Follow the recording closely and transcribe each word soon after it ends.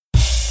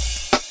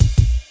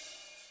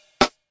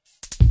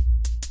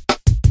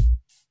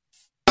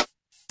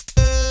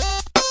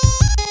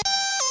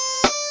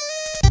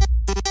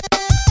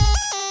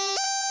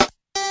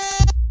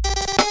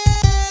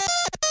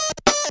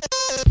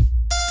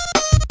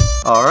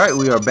All right,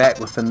 we are back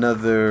with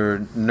another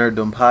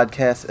Nerddom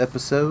podcast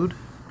episode.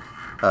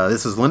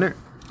 This is Leonard.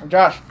 I'm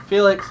Josh.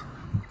 Felix.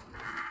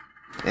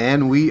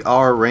 And we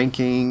are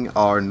ranking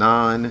our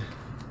non-MCU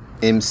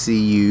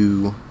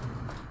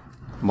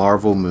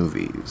Marvel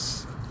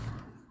movies.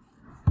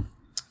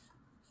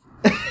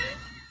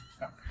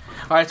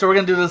 Alright, so we're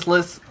going to do this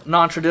list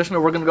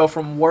non-traditional. We're going to go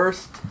from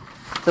worst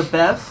to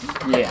best.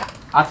 Yeah.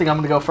 I think I'm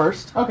going to go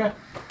first. Okay.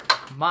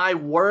 My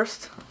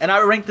worst, and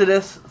I ranked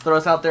this, throw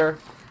us out there,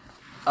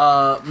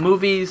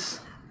 movies,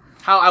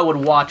 how I would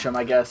watch them,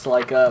 I guess.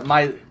 Like, after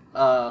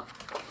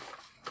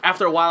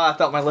a while, I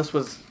thought my list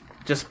was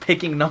just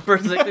picking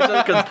numbers because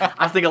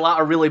I think a lot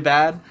are really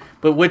bad.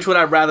 But which would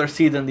I rather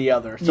see than the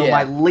other? So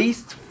my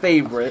least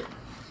favorite,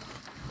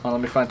 let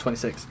me find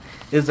 26,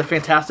 is the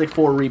Fantastic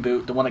Four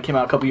reboot, the one that came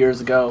out a couple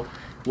years ago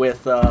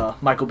with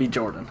Michael B.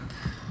 Jordan.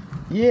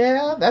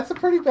 Yeah, that's a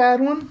pretty bad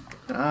one.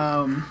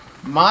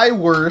 My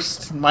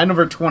worst, my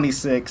number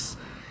 26,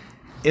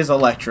 is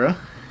Elektra.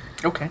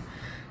 Okay.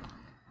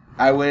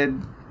 I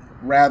would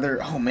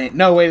rather... Oh, man.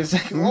 No, wait a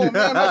second. Oh, man,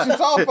 that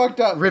shit's all fucked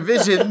up.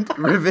 Revision.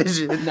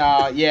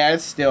 Nah, yeah,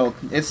 it's still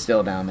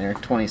down there.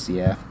 20,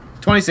 yeah.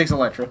 26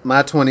 Elektra.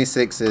 My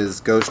 26 is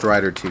Ghost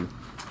Rider 2.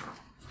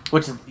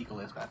 Which is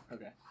equally as bad.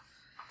 Okay.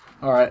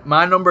 Alright,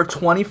 my number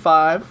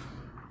 25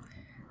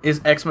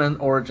 is X-Men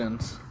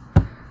Origins.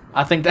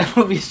 I think that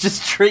movie is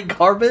just straight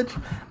garbage.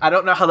 I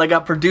don't know how that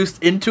got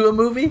produced into a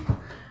movie.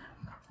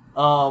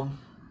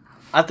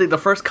 I think the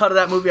first cut of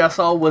that movie I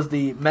saw was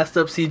the messed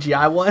up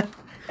CGI one,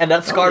 and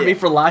that scarred me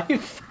for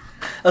life.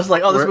 I was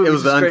like, oh, this movie it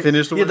was the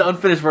unfinished one? Yeah, the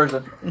unfinished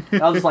version.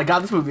 I was just like,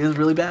 God, this movie is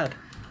really bad.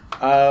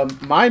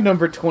 My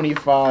number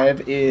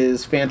 25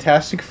 is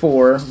Fantastic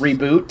Four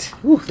reboot.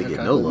 Ooh, they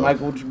get no love.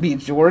 Michael B.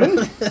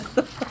 Jordan.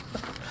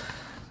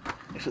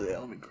 Actually,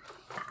 let me...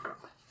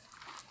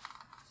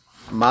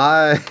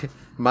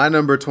 My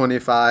number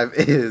 25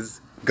 is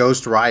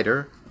Ghost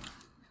Rider.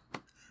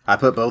 I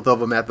put both of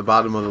them at the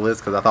bottom of the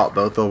list because I thought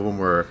both of them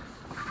were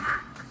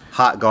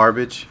hot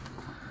garbage.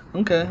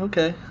 Okay.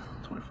 25.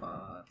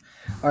 All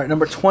right,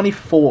 number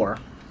 24.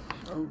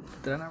 Oh,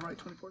 did I not write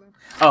 24 down?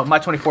 Oh, my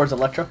 24 is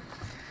Elektra.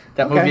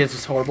 That movie is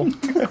just horrible.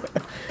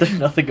 There's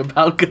nothing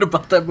good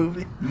about that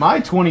movie. My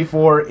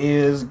 24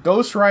 is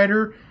Ghost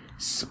Rider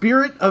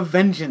Spirit of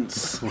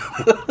Vengeance.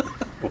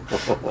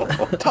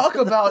 Talk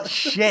about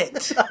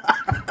shit.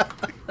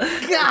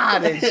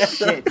 God, it's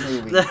shit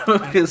movie. That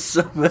movie is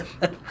so bad.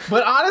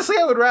 But honestly,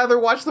 I would rather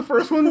watch the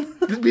first one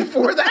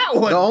before that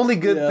one. The only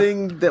good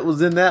thing that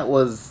was in that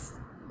was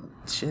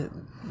shit.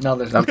 No,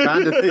 there's I'm not.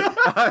 trying to think.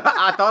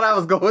 I thought I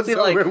was going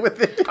somewhere with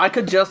it. I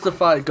could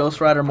justify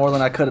Ghost Rider more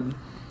than I could,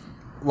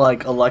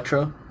 like,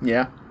 Elektra.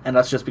 Yeah. And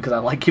that's just because I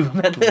like Eva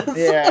Mendes.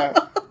 Yeah.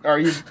 Are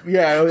you?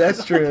 Yeah,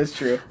 that's true. That's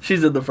true.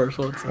 She's in the first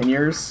one. So. And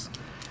yours?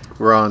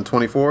 We're on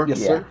 24?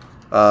 Yes, Yeah.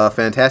 sir.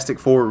 Fantastic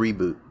Four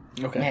reboot.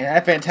 Okay. Man,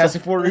 that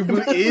Fantastic Four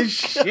reboot is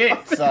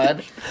shit,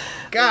 son.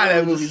 God,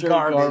 that movie's Straight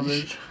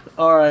garbage.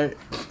 All right.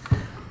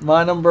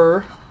 My number...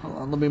 Hold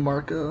on, let me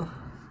mark...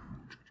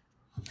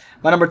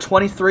 My number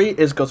 23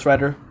 is Ghost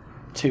Rider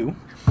 2,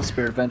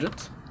 Spirit of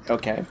Vengeance.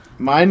 Okay.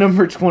 My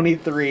number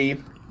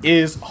 23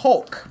 is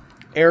Hulk.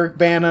 Eric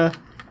Bana.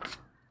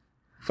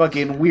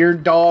 Fucking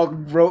weird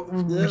dog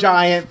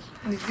giant.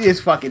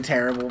 It's fucking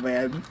terrible,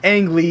 man.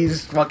 Ang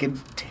Lee's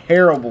fucking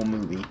terrible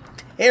movie.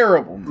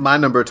 Terrible movie. My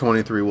number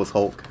 23 was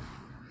Hulk.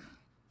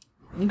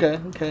 Okay.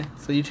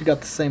 So you two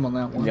got the same on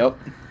that one.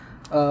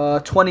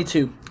 Yep.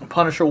 22,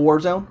 Punisher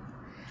Warzone.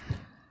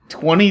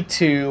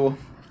 22,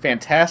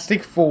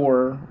 Fantastic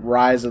Four,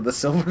 Rise of the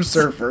Silver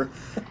Surfer.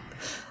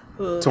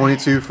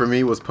 22 for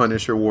me was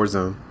Punisher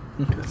Warzone.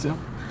 Okay, so...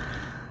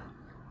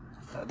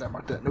 That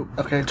marked that. Nope.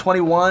 Okay,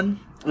 21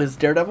 is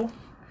Daredevil.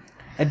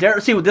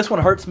 And see, this one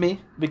hurts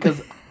me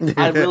because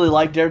I really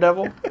like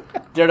Daredevil.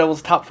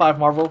 Daredevil's top 5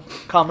 Marvel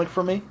comic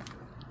for me.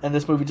 And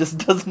this movie just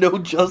does no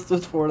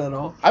justice for it at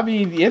all. I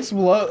mean, it's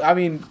low. I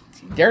mean,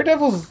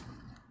 Daredevil's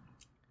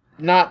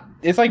not...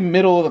 It's like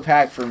middle of the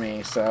pack for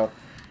me, so...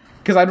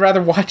 Because I'd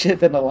rather watch it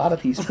than a lot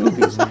of these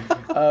movies.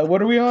 What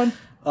are we on?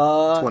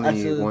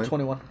 21.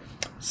 21.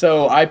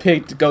 So I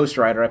picked Ghost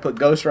Rider. I put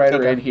Ghost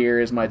Rider in here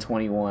as my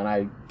 21.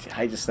 I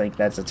just think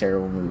that's a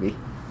terrible movie.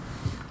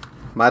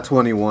 My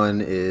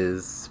 21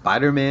 is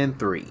Spider-Man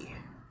 3.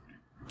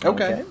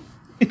 Okay.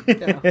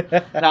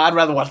 Yeah. Nah, I'd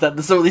rather watch that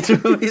than some of these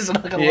two movies.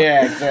 I'm not gonna lie.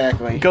 Yeah,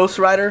 exactly. Ghost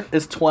Rider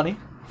is 20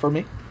 for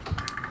me.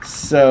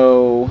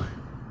 So,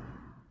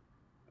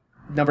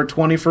 number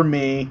 20 for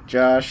me,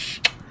 Josh.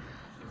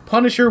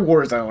 Punisher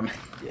Warzone.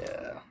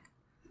 Yeah.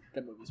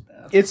 That movie's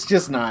bad. It's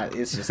just not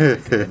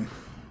good.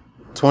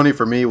 20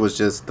 for me was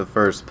just the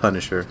first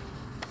Punisher.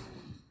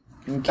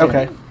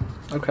 Okay.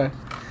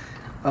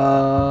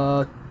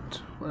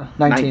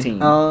 19.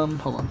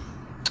 Hold on.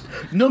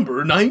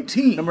 Number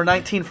 19. Number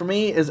 19 for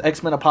me is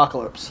X-Men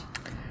Apocalypse.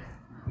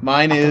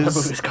 Mine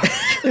is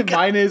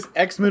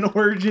X-Men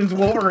Origins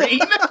Wolverine.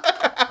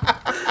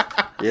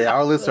 Yeah,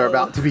 our lists are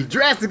about to be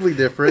drastically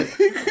different.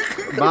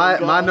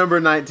 My number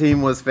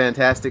 19 was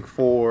Fantastic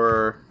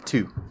Four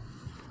 2.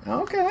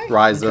 Okay.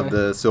 Rise of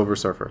the Silver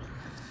Surfer.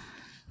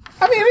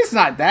 I mean, it's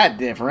not that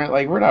different.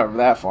 Like, we're not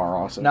that far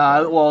off. So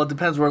Nah, well, it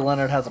depends where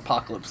Leonard has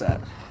Apocalypse at.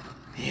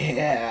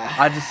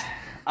 yeah.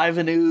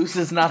 Ivan Ooze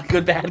is not a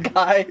good bad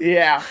guy.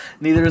 Yeah.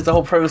 Neither is the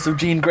whole premise of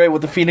Jean Grey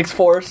with the Phoenix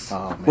Force,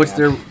 Oh, which man.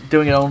 they're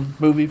doing an own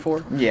movie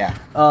for. Yeah.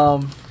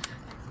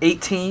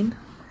 18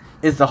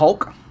 is the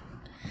Hulk.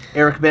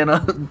 Eric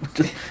Bana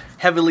just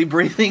heavily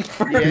breathing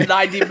for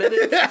 90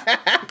 minutes.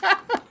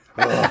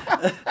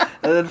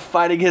 And then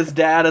fighting his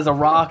dad as a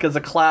rock, as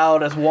a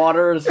cloud, as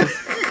water. It's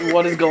just,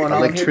 what is going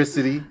on here?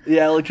 Electricity.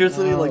 Yeah,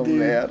 electricity. Oh, dude.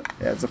 man.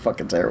 Yeah, it's a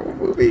fucking terrible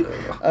movie.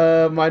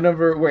 My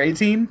number, we're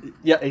 18?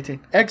 Yeah,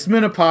 18.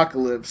 X-Men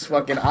Apocalypse.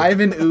 Fucking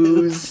Ivan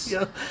Ooze.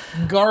 Yeah.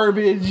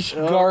 Garbage.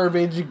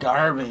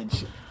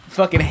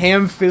 Fucking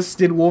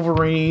ham-fisted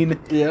Wolverine.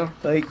 Yeah.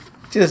 Like,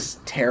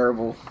 just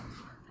terrible.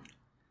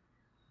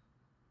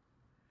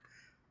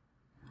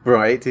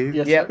 Bro, 18?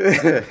 Yes, Yep.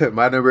 sir.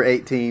 My number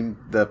 18,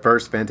 the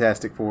first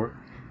Fantastic Four.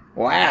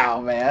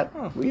 Wow, man.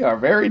 We are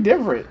very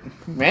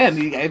different. Man,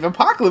 if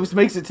Apocalypse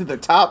makes it to the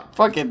top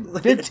fucking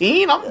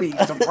 15, I'll be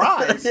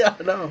surprised. Yeah,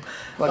 I know.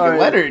 Fucking All right.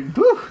 Leonard.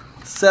 Whew.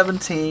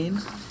 17.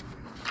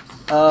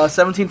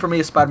 17 for me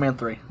is Spider-Man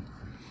 3.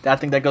 I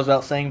think that goes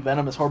without saying.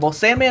 Venom is horrible.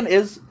 Sandman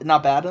is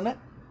not bad in it.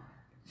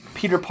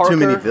 Peter Parker.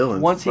 many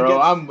villains. Once he Bro,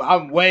 gets,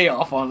 I'm way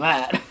off on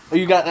that. oh,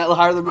 you got that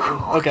higher than me?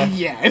 Okay.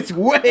 Yeah, it's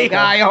way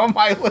high on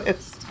my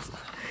list.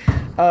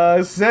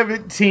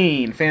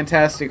 17,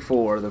 Fantastic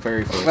Four, the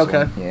very first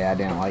Okay. one. Yeah, I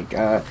didn't like.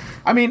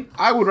 I mean,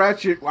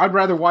 I'd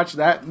rather watch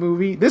that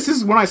movie. This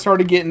is when I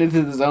started getting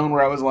into the zone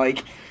where I was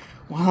like,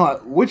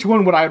 well, which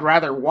one would I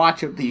rather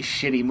watch of these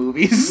shitty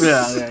movies?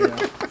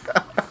 Yeah.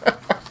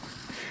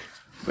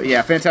 But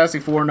yeah,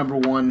 Fantastic Four, number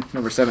 1,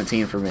 number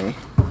 17 for me.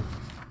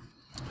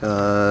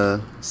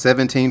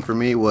 17 for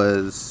me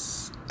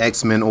was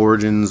X-Men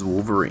Origins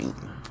Wolverine.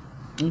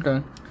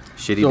 Okay.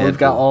 Shitty So we've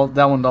got Deadpool.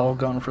 that one all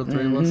gone for the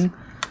three of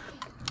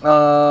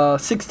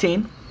us.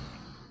 16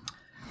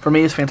 for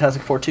me is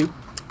Fantastic Four 2.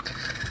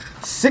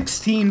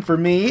 16 for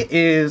me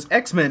is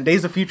X-Men,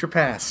 Days of Future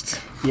Past.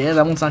 Yeah,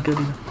 that one's not good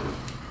either.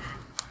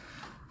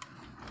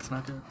 It's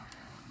not good.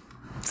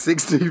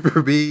 16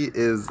 for me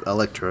is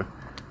Elektra.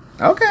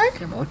 Okay.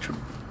 Damn, Electra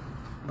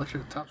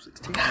top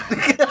 16.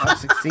 I'm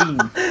 16.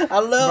 I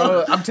don't know.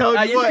 Bro, I'm telling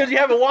you Just what. because you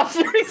haven't watched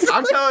it recently.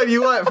 I'm telling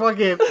you what,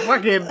 fucking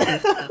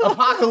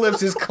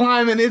Apocalypse is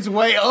climbing its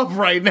way up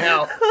right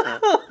now.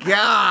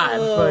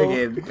 God,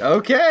 fucking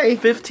okay.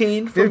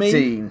 15 for me.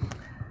 15.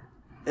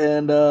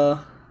 And I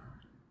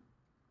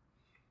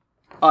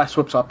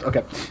swapped.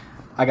 Okay,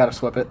 I gotta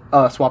swap it.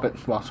 Swap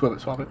it. Well,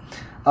 swap it.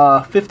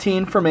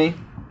 15 for me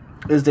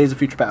is Days of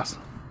Future Past.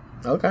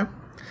 Okay.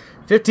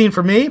 15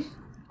 for me.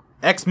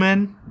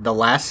 X-Men: The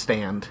Last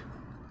Stand,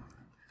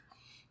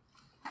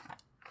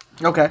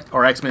 Okay.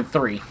 or X-Men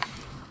 3.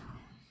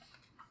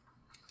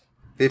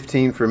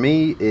 15 for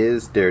me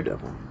is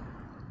Daredevil.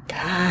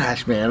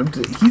 Gosh, man,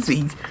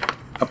 he's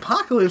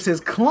Apocalypse is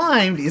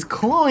clawing his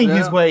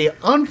way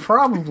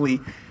unprobably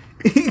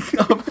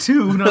up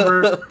to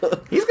number.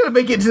 He's gonna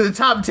make it to the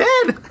top 10.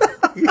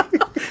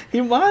 He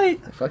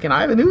might. Fucking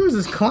Ivan Ooze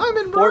is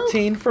climbing, bro.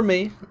 14 for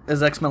me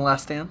is X-Men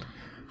Last Stand.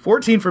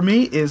 14 for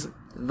me is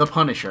The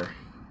Punisher.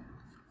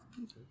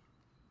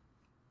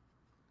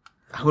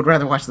 I would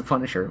rather watch The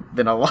Punisher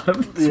than a lot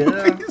of these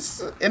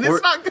movies. And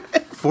it's not good.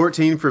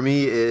 14 for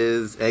me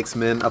is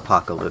X-Men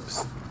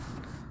Apocalypse.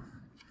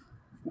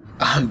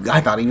 I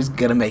thought he was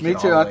going to make Me it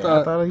too, all I the way.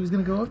 thought- I thought he was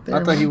going to go up there.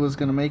 I thought he man. was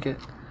gonna make it.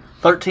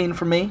 13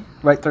 for me,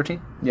 right?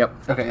 13. Yep.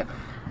 Okay, yeah.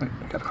 I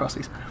gotta cross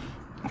these.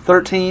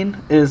 13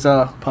 is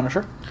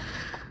Punisher.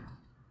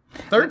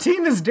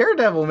 13 is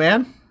Daredevil,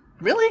 man.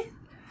 Really?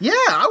 Yeah,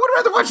 I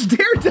would rather watch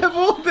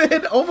Daredevil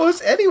than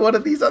almost any one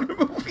of these other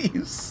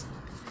movies.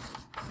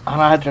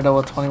 I had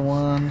Daredevil at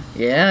 21.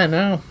 Yeah, I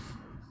know.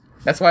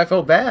 That's why I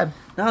felt bad.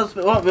 No,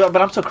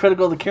 but I'm so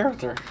critical of the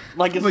character.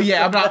 Like, it's But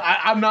yeah, just-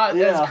 I'm not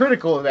Yeah. as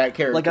critical of that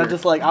character. Like, I'm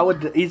just like, I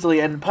would easily,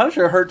 and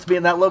Punisher hurts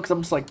being that low because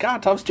I'm just like,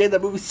 God, Thomas Jane,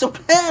 that movie's so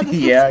bad. It's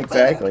Yeah, so bad.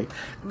 exactly.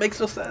 It makes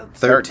no sense.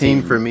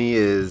 13 for me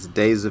is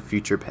Days of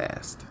Future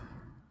Past.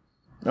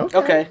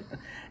 Okay.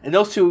 And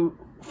those two,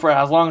 for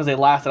as long as they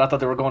lasted, I thought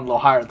they were going a little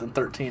higher than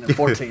 13 and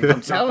 14.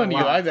 I'm telling you,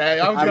 I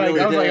was really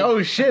like, did.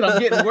 oh shit, I'm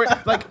getting worried.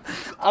 Like,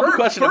 I'm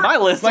questioning my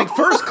list. Like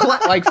first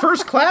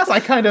class, I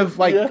kind of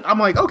like, Yeah. I'm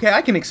like, okay,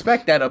 I can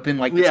expect that up in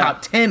like the Yeah.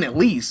 top 10 at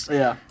least.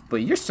 Yeah. But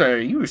you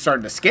were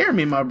starting to scare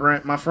me,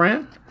 my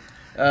friend.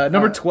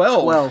 Number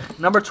 12.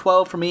 Number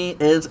 12 for me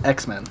is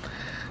X-Men.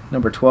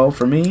 Number 12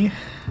 for me,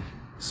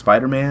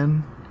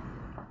 Spider-Man.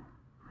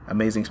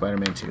 Amazing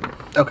Spider-Man 2.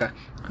 Okay.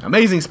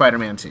 Amazing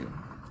Spider-Man 2.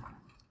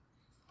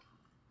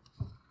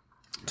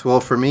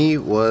 12 for me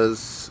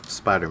was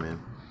Spider-Man.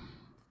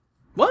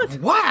 What?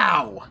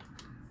 Wow.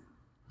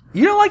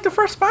 You don't like the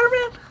first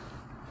Spider-Man?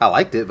 I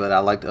liked it, but I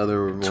liked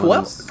other ones.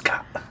 12?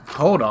 God.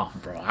 Hold on,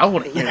 bro. I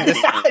want to hear this.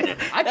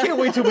 I can't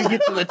wait till we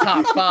get to the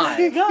top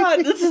 5.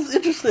 God, this is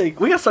interesting.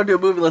 We gotta start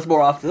doing movie lists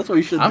more often. That's what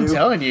we should I'm do.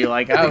 telling you,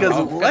 like, I'm Because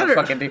gonna Leonard-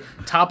 fucking do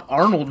top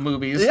Arnold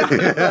movies.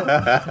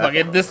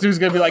 Fucking, this dude's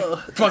gonna be like,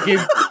 fucking.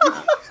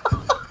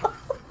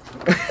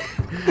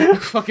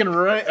 fucking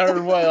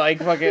or what, like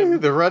fucking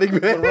The Running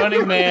Man.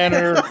 Running Man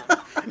or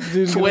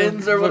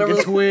Twins or whatever.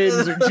 fucking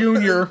Twins or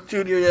Junior.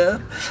 Junior, yeah.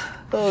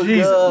 Oh,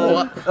 Jesus.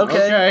 God.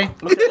 Okay.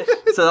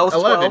 So that was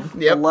 11.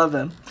 12. Yep.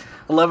 11.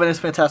 11 is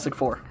Fantastic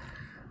Four.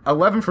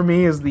 11 for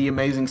me is The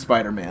Amazing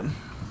Spider-Man.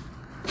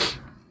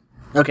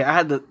 Okay, I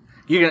have the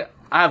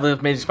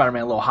Amazing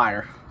Spider-Man a little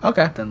higher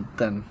Okay.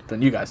 than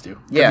you guys do.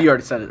 'Cause Yeah. You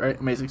already said it, right?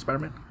 Amazing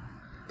Spider-Man.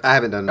 I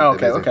haven't done. Oh,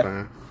 okay, Amazing okay.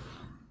 Spider-Man.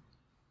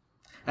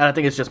 And I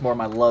think it's just more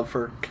my love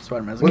for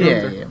Spider-Man as a Yeah,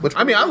 character. yeah. Which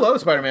I mean, I love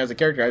Spider-Man as a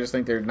character. I just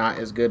think they're not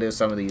as good as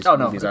some of these Oh,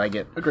 no. movies that I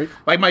get. Agreed.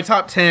 Like my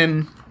top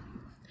 10,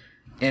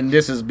 and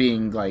this is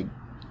being like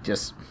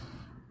just,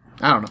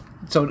 I don't know.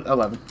 So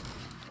 11.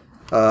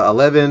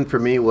 11 for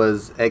me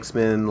was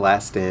X-Men: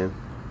 Last Stand.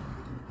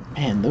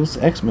 Man, those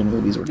X-Men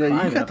movies were Yeah, you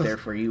fine got up those- there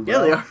for you. Yeah,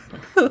 Bro.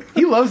 they are.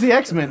 He loves the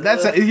X-Men.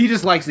 He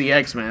just likes the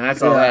X-Men.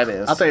 That's all that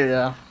is. I'll tell you,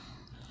 yeah.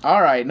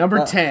 All right,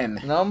 number 10.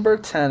 Number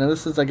 10, and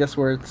this is, I guess,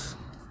 where it's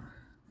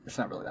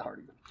not really that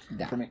hard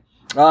Yeah. for me.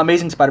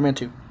 Amazing Spider-Man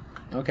 2.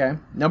 Okay.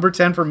 Number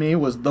 10 for me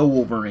was The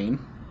Wolverine.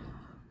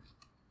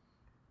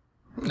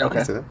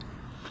 Okay. See that?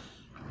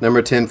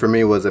 Number 10 for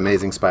me was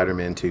Amazing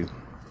Spider-Man 2.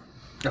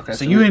 Okay.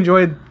 So you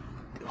enjoyed...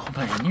 Oh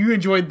man, you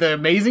enjoyed the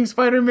Amazing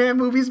Spider-Man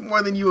movies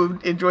more than you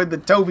enjoyed the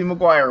Tobey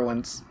Maguire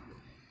ones.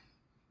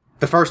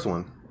 The first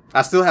one.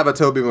 I still have a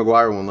Tobey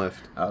Maguire one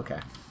left. Okay.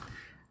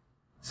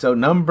 So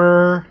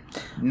number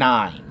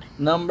 9.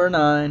 Number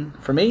 9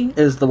 for me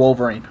is the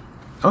Wolverine.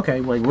 Okay,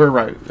 wait, we're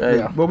right.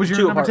 Yeah. What was your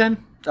Two number apart.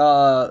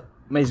 10?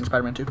 Amazing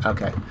Spider-Man 2.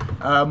 Okay.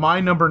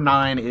 My number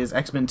 9 is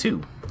X-Men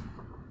 2.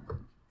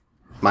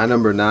 My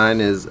number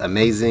 9 is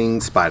Amazing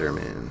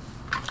Spider-Man.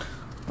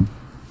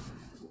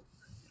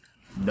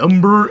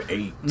 Number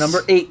 8. Number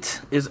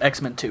 8 is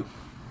X-Men 2.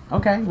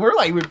 Okay, we're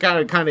kind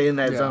of in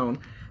that Yeah. zone.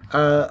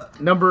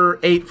 Number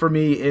 8 for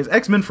me is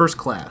X-Men First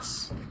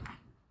Class.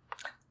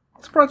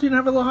 I'm surprised you didn't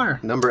have it a little higher.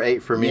 Number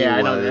 8 for me Yeah,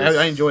 I was know.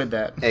 I enjoyed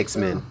that.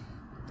 X-Men.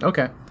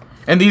 Okay.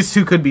 And these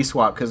two could be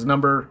swapped because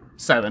number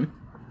 7.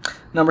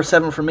 Number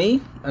 7 for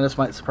me, and this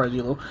might surprise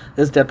you a little,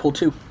 is Deadpool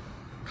 2.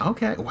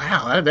 Okay.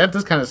 Wow, that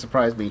does kind of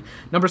surprise me.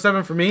 Number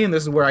 7 for me, and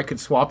this is where I could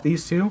swap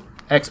these two.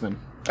 X-Men.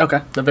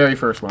 Okay. The very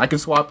first one. I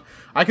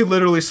could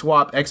literally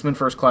swap X-Men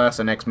First Class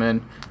and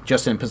X-Men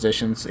just in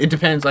positions. It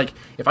depends. Like,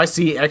 if I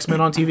see X-Men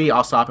on TV,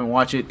 I'll stop and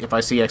watch it. If I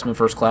see X-Men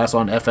First Class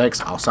on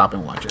FX, I'll stop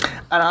and watch it.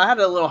 And I had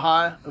it a little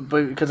high,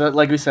 but because,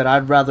 like we said,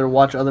 I'd rather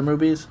watch other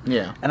movies.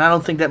 Yeah. And I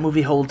don't think that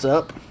movie holds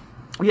up,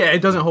 Yeah, it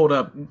doesn't hold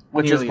up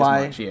which nearly is why.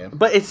 as much. Yeah.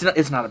 But it's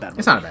not a bad movie.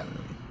 It's not a bad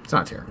movie. It's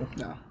not terrible.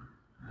 No.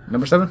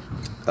 Number 7?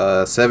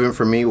 7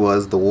 for me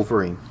was The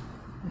Wolverine.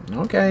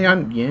 Okay,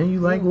 you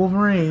like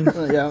Wolverine.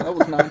 Yeah, that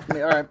was 9 for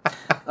me. All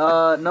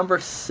right. Number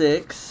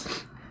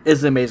 6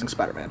 is The Amazing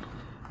Spider-Man.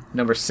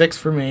 Number 6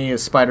 for me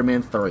is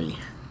Spider-Man 3.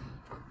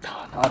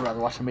 Oh, no, I'd rather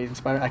watch Amazing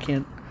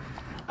Spider-Man.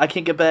 I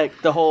can't get back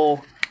the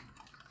whole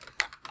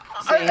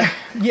scene.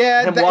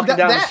 Yeah, Him walking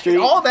down the street.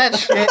 all that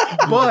shit,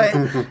 but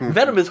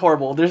Venom is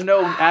horrible. There's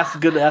no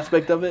good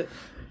aspect of it.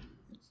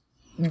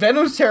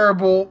 Venom's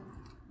terrible,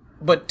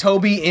 but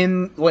Toby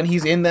when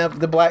he's in the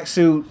black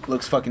suit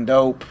looks fucking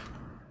dope.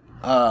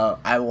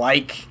 I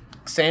like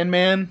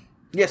Sandman.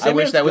 Yeah, I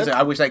wish Sandman's good.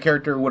 I wish that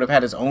character would have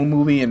had his own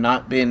movie and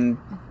not been,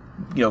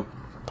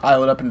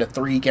 piled up into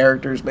 3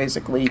 characters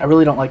basically. I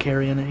really don't like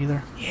Harry in it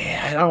either.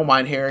 Yeah, I don't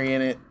mind Harry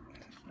in it.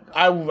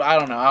 I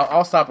don't know.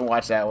 I'll stop and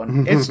watch that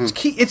one.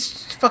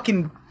 It's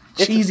fucking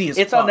cheesy as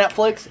It's fuck. on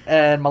Netflix,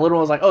 and my little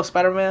one was like, "Oh,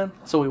 Spider-Man!"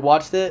 So we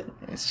watched it.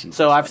 It's cheesy.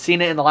 So I've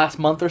seen it in the last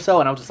month or so,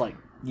 and I was just like,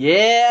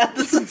 "Yeah,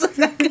 this is."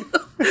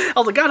 I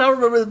was like, "God, I don't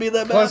remember it being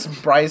that bad." Plus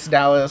Bryce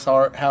Dallas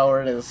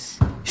Howard is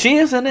she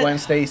is in it, Gwen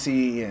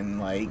Stacy and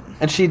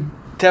and she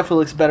definitely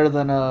looks better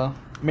than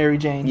Mary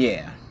Jane.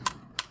 yeah.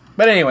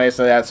 But anyway,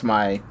 so that's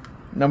my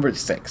number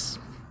 6.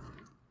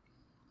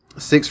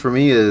 6 for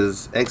me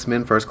is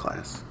X-Men First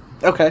Class.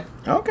 Okay.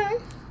 Okay.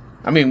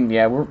 I mean,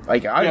 yeah,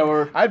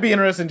 I'd be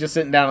interested in just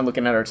sitting down and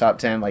looking at our top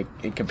 10,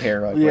 and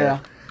compare. Yeah.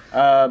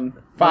 Where.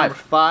 5. Number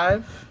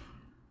 5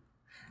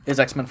 is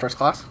X-Men First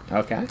Class.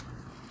 Okay.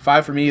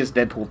 5 for me is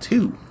Deadpool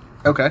 2.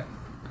 Okay.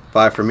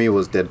 5 for me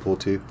was Deadpool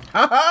 2.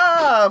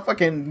 Ha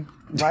fucking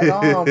right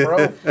on,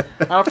 bro.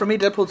 For me,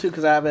 Deadpool 2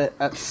 because I have it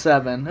at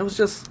 7. It was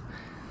just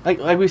like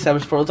we said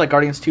before. It was like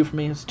Guardians 2 for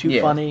me. It's too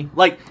Yeah. funny.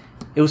 Like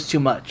it was too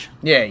much.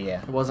 Yeah.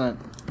 It wasn't.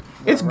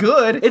 It's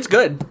good. It's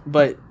good,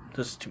 but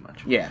just too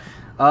much. Yeah.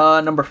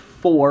 Number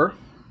 4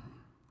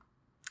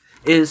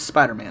 is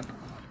Spider-Man.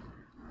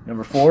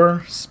 Number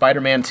 4,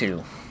 Spider-Man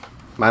 2.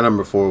 My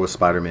number 4 was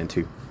Spider-Man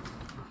 2.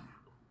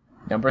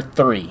 Number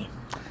 3.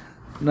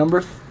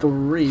 Number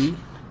 3. Did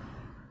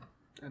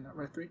I not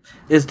write 3?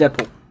 Is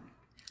Deadpool.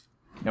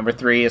 Number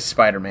 3 is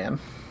Spider-Man.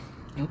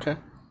 Okay.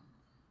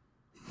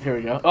 Here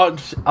we go. Oh,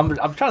 I'm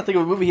trying to think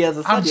of a movie he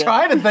hasn't said I'm yet.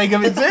 trying to think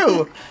of it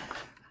too.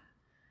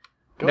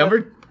 Go Number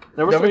ahead.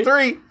 Number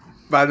 3.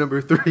 My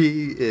number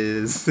 3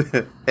 is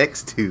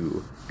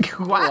X2.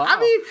 Wow. I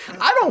mean,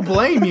 I don't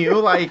blame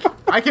you.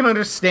 I can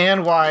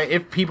understand why,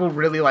 if people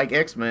really like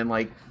X-Men,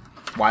 why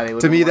they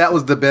would. To me, that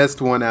was the best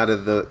one out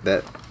of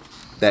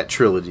that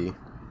trilogy.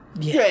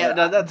 Yeah,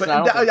 that's but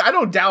not. I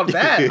don't doubt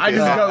that. I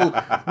just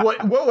go,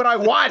 what would I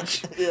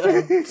watch?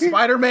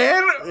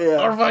 Spider-Man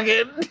or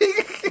fucking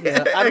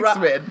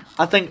X-Men?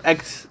 I think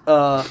X.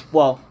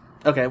 Well,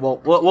 okay.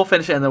 Well, we'll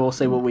finish it and then we'll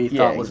say what we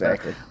thought was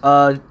exactly.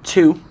 better.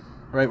 2.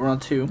 Right, we're on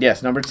 2.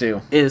 Yes, number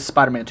 2. Is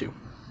Spider-Man 2.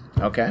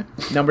 Okay.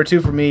 Number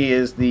 2 for me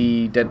is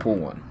the Deadpool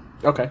one.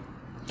 Okay.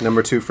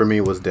 Number 2 for me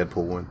was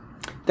Deadpool 1.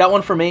 That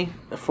one for me,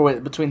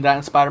 between that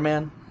and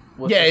Spider-Man.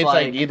 Yeah, it's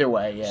like either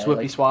way. Yeah,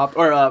 Swippy like, swap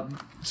or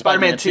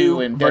Spider-Man 2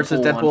 and versus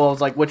Deadpool Deadpool. 1. I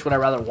was like, which would I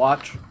rather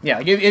watch? yeah.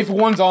 Like if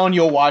one's on,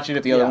 you'll watch it.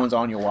 If the other Yeah. one's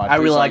on, you'll watch it. I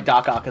really It's like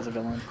Doc Ock as a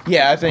villain.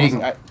 Yeah, I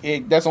think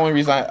that's the only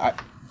reason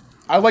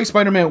I like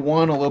Spider-Man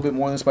 1 a little bit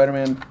more than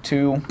Spider-Man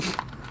 2,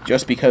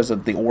 just because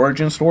of the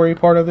origin story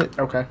part of it.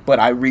 Okay. But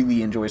I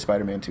really enjoy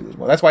Spider-Man 2 as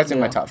well. That's why it's in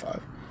my Yeah. top 5.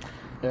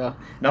 Yeah.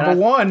 Number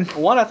 1.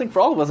 One, I think for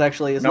all of us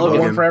actually is Number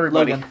Logan. 1 for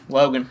everybody.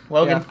 Logan.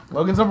 Logan. Yeah.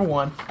 Logan's number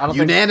 1. I don't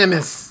think.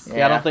 Unanimous.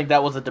 Yeah, I don't think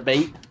that was a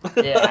debate.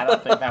 Yeah, I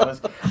don't think that was.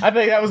 I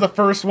think that was the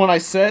first one I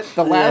set.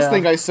 The last Yeah.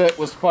 thing I set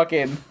was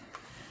fucking.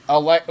 The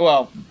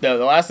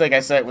last thing I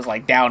set was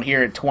like down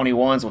here at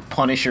 21s with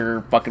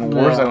Punisher, fucking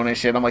Warzone and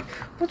shit. I'm like,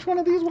 which one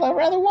of these would I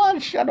rather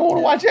watch? I don't want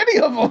to watch any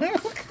of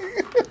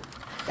them.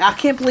 I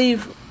can't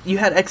believe you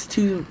had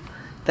X2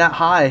 that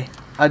high.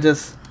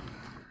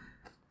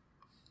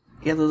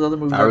 Yeah, those other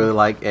movies. I really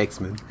like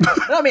X-Men.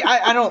 No, I mean,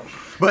 I don't.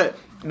 But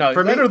No,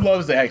 for me, Leonard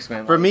loves the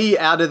X-Men. for me,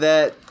 out of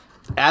that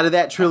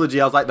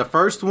trilogy, I was like, the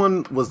first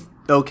one was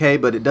okay,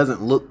 but it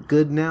doesn't look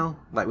good now.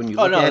 Like when you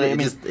look at it,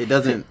 it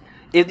doesn't.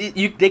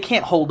 They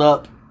can't hold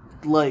up.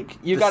 Like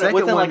you The got it second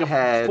within like one a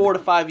had- 4 to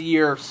 5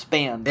 year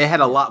span. It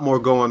had a lot more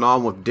going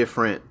on with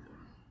different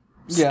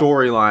Yeah.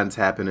 storylines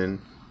happening,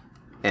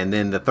 and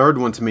then the third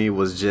one to me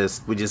was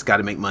just we just got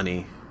to make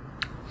money.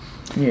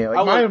 Yeah,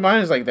 I like like-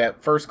 mine is like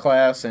that First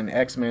Class and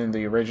X-Men,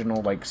 the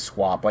original like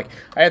swap. Like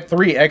I had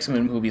 3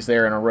 X-Men movies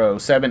there in a row,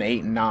 7,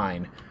 8, and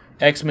 9.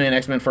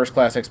 X-Men First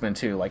Class, X-Men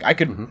 2. Like I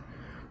could,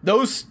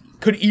 those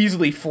could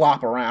easily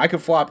flop around. I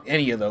could flop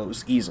any of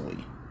those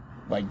easily,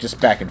 like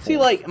just back and forth. See,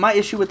 like my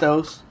issue with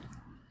those,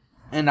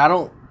 and I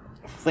don't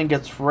think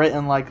it's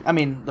written like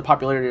the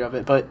popularity of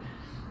it, but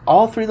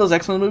all 3 of those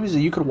X-Men movies,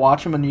 you could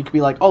watch them and you could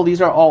be like, oh, these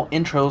are all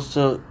intros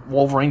to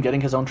Wolverine getting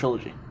his own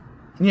trilogy.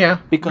 yeah,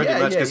 Because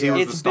Pretty much 'cause he was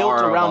the it's built star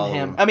of all around of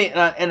him.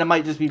 them. And it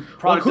might just be well,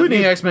 product of including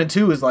music. X-Men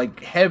 2 is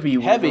like heavy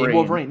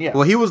Wolverine, yeah.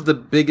 Well, he was the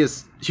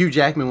biggest. Hugh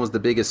Jackman was the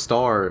biggest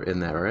star in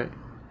that, right?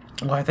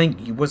 Well, I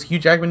think was Hugh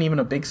Jackman even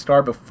a big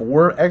star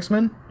before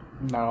X-Men?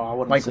 No, I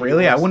wouldn't. Like say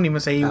really, it I was. wouldn't even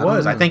say he don't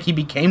was. I know. think he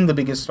became the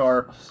biggest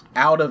star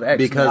out of X-Men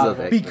Because of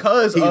X-Men.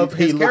 because He- of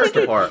he his looked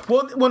character. the part.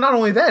 Well, not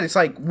only that, it's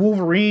like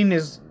Wolverine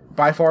is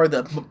by far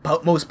the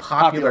most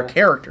popular Popular.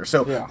 character.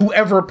 So Yeah.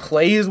 whoever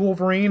plays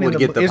Wolverine Would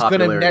get the is going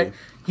popularity. to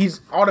he's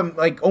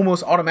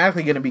almost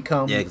automatically going to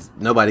become. Yeah, 'cause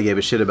nobody gave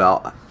a shit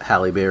about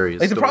Halle Berry's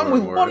Like, the story problem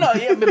with- or- Well, no,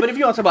 yeah, but if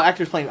you want to talk about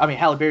actors playing,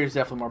 Halle Berry is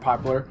definitely more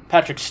popular.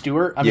 Patrick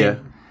Stewart, Yeah.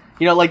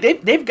 like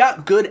they've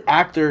got good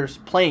actors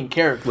playing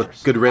characters.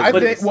 with good I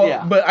resonance. think,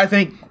 yeah. but I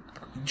think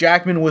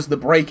Jackman was the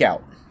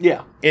breakout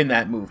Yeah, in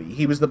that movie.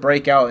 He was the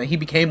breakout, and he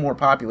became more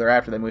popular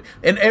after that movie.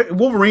 And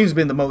Wolverine's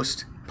been the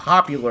most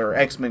popular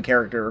X-Men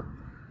character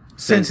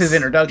since his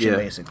introduction, yeah.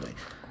 basically.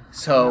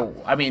 So,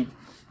 I mean,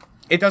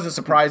 it doesn't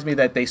surprise me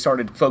that they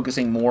started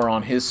focusing more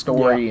on his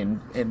story Yeah.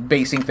 and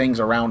basing things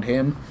around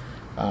him.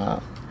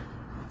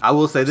 I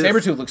will say this: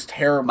 Sabretooth looks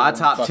terrible. my in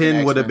top fucking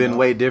 10 would have X-Men, been though.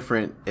 way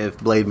different if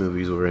Blade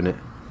movies were in it.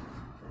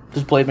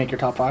 does Blade make your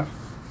top 5?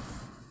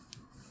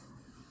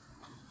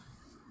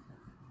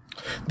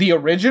 The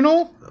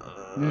original?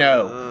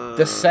 No.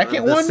 The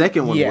second the one?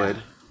 second one Yeah. would.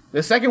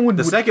 The second one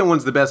The would, second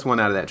one's the best one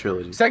out of that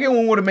trilogy, second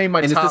one would have made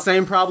my and top. it's the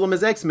same problem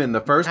as X-Men.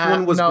 The first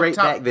one was no, great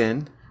top- back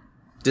then.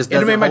 Just It'd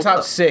have doesn't made my hold top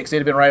up. 6. It'd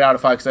have been right out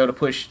of 5 because I would have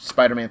pushed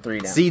Spider-Man 3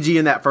 down. CG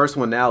in that first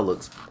one now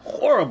looks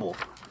horrible.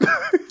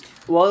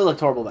 Well, it looked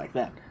horrible back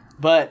then.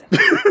 But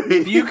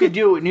if you could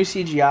do it with new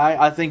CGI,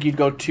 I think you'd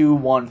go 2,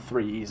 1,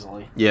 3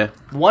 easily. Yeah,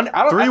 1,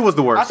 I don't. 3 was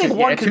the worst. I think Yeah,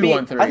 1 could 2, be.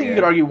 1, 3, I think you yeah.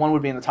 could argue 1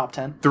 would be in the top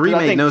 10. 3 'Cause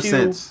I made think no 2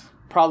 sense.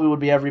 Probably would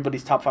be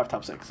everybody's top 5,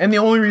 top 6. And the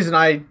only reason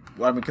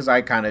because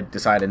I kind of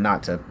decided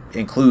not to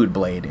include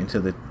Blade into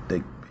the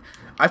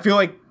I feel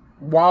like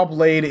while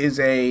Blade is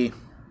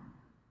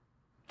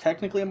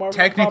Technically a Marvel.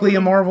 technically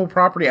a Marvel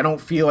property, I don't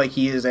feel like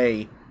he is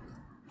a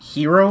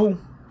hero.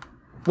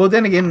 Well,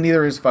 then again,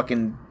 neither is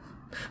fucking.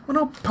 Well,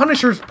 no,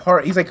 Punisher's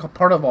part. He's like a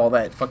part of all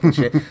that fucking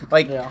shit.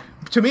 Like Yeah.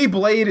 to me,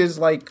 Blade is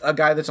like a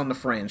guy that's on the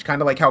fringe,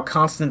 kind of like how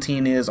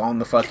Constantine is on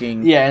the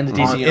fucking Yeah, in the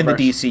DC in the universe.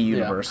 DC Yeah.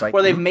 universe. Like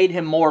where they've made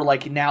him more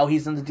like now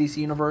he's in the DC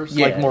universe,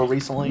 like more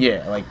recently.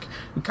 Yeah, like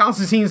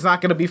Constantine's not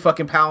gonna be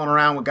fucking palling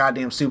around with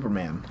goddamn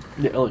Superman.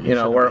 You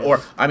know,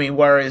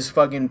 whereas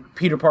fucking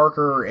Peter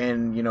Parker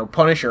and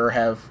Punisher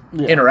have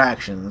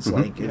interactions.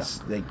 Like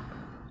it's like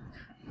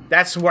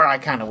that's where I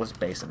kind of was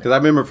basing it. Because I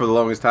remember for the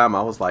longest time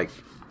I was like,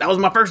 that was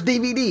my first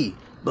DVD,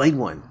 Blade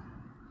 1.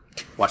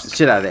 Watch the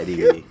shit out of that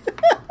DVD.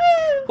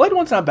 Blade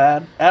 1's not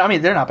bad. I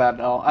mean, they're not bad at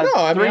all. No,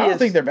 I mean I don't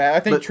think they're bad. I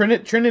think but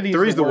Trinity's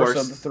 3's the the worst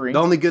worst. of the 3. The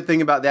only good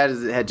thing about that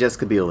is it had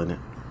Jessica Biel in it.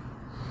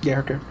 Yeah,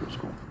 her character was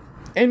cool.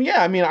 And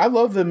yeah, I mean, I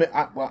love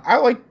I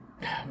like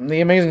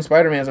the Amazing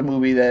Spider-Man is a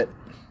movie that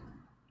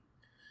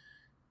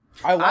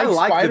I I like the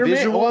Spider-Man.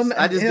 visuals. Well,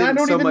 I just and didn't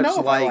don't so even much know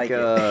if I like.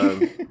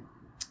 it.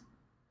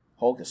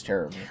 Hulk is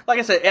terrible. Like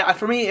I said,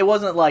 for me, it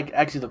wasn't like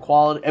actually the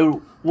quality.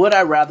 Would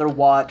I rather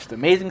watch The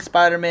Amazing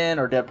Spider-Man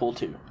or Deadpool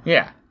 2?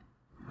 Yeah.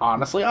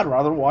 Honestly, I'd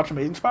rather watch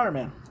Amazing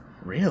Spider-Man.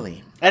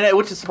 Really?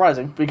 Which is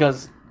surprising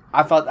because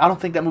I don't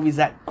think that movie's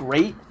that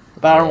great,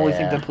 but I don't really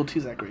think Yeah. Deadpool 2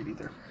 is that great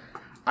either.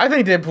 I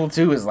think Deadpool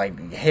 2 is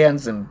like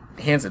hands and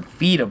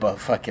feet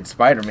above fucking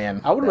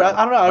Spider-Man. I don't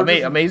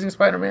know. Amazing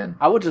Spider-Man.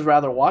 I would just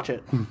rather watch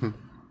it.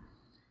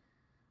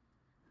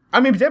 I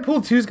mean,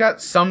 Deadpool 2's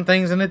got some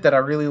things in it that I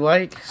really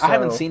like. So. I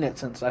haven't seen it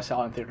since I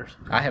saw it in theaters.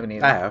 I haven't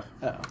either. I have.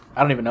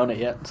 I don't even own it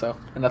yet,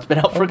 and that's been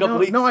out for a couple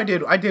weeks. No, I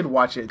did. I did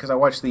watch it because I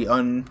watched the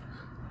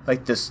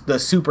the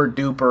super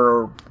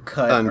duper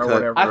cut Uncut. or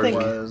whatever I think-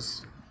 it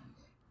was.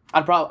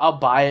 I'll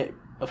buy it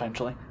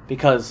eventually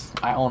because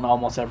I own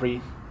almost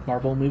every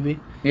Marvel movie,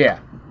 Yeah.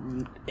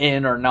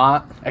 in or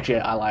not.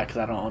 Actually, I lie because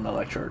I don't own no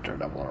like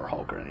Daredevil or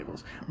Hulk or any of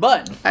those.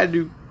 But I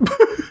do.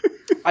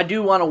 I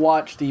do want to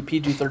watch the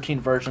PG-13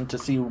 version to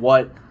see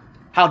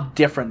how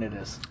different it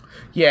is.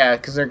 Yeah,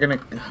 because they're gonna.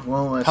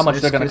 Well, How much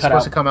they're gonna it's cut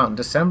supposed out. to come out in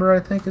December, I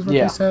think, is what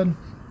Yeah. they said.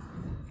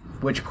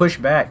 Which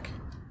pushed back.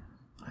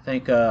 I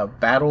think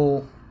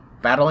Battle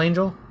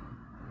Angel.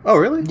 Oh,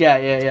 really? Yeah.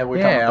 We're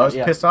talking about Yeah, I was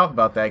that, pissed off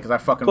about that because I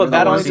fucking But really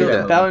Battle want to see Angel,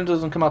 that. Battle Angel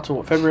doesn't come out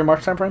till February, March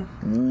timeframe.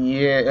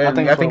 Yeah, I think I that's what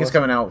think it it's was.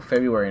 coming out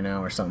February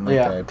now or something like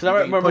Yeah, that. because I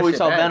They remember pushed we it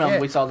saw back, Venom. yeah.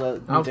 We saw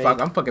the.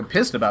 I'm fucking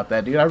pissed about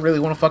that, dude. I really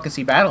want to fucking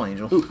see Battle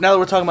Angel. Ooh, now that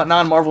we're talking about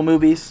non-Marvel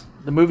movies,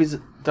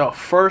 the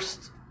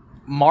first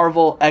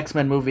Marvel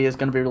X-Men movie is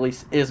going to be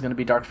released is going to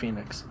be Dark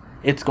Phoenix.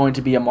 It's going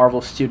to be a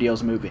Marvel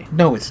Studios movie.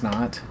 No, it's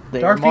not.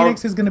 They- Dark Mar-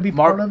 Phoenix is going to be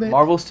part of it.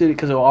 Marvel Studios,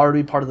 because it will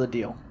already be part of the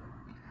deal.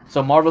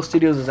 So Marvel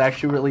Studios is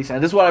actually releasing.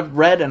 And this is what I've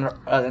read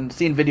and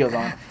seen videos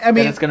on. I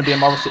mean- that it's going to be a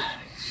Marvel Studios.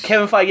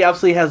 Kevin Feige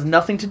obviously has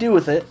nothing to do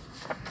with it,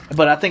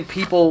 but I think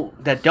people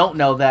that don't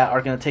know that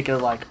are going to take it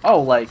like,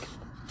 oh, like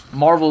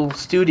Marvel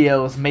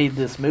Studios made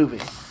this movie.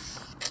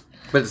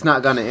 But it's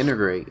not going to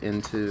integrate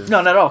into.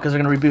 No, not at all, because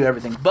they're going to reboot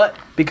everything. But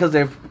because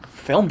they've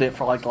filmed it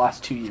for like the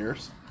last 2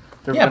 years,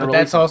 they're Yeah, gonna but release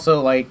that's it.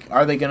 also like,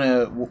 are they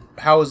gonna?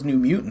 How is New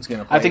Mutants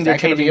gonna play? I think Is they're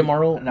that gonna changing. be a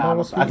Marvel. No,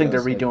 Marvel I think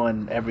they're Studios?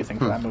 redoing everything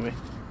for that movie.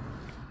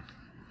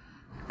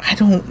 I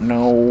don't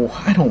know.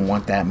 I don't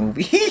want that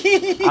movie.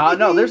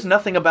 No, there's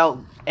nothing about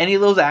any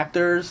of those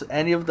actors,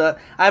 any of the.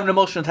 I have an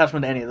emotional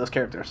attachment to any of those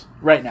characters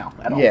right now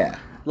at all. Yeah.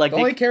 like The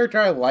only character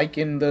I like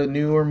in the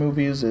newer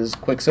movies is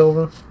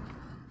Quicksilver.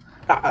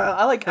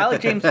 I like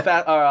James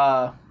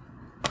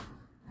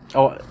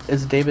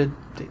is it David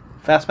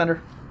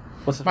Fassbender?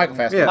 What's his Michael name?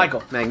 Fassbender. Yeah,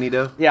 Michael.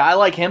 Magneto. Yeah, I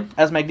like him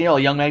as Magneto, a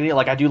young Magneto.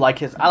 Like I do like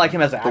his. I like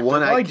him as an actor. The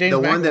one I like James the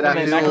one that I I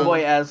mean, feel,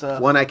 McAvoy as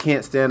one I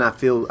can't stand.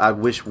 I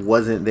wish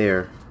wasn't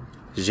there.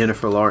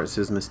 Jennifer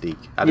Lawrence's Mystique.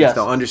 I just Yes.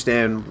 don't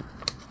understand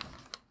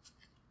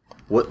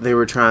what they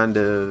were trying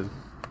to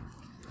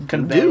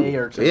convey do.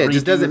 or to Yeah, it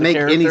just redo doesn't the make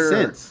any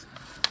character. sense.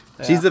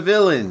 She's a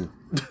villain.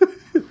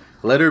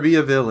 Let her be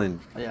a villain.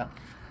 Yeah,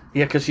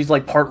 because she's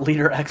like part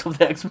leader X of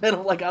the X-Men.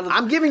 I'm like,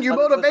 I'm giving you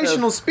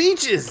motivational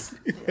speeches.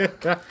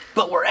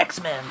 but we're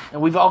X-Men,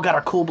 and we've all got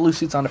our cool blue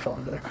suits on to fill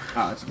under there.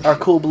 Oh, Our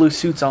cool blue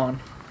suits on.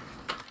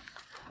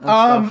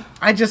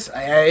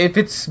 If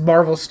it's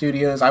Marvel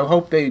Studios, I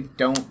hope they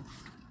don't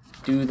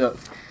do the.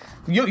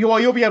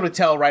 You'll be able to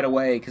tell right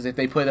away because if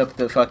they put up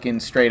the fucking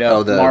straight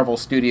up Marvel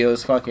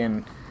Studios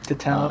fucking. To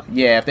tell.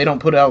 Yeah, if they don't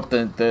put out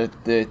the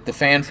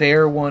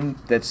fanfare one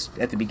that's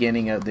at the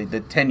beginning of the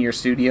 10-year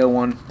studio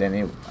one,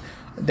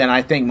 then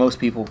I think most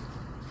people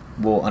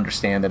will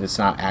understand that it's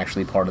not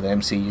actually part of the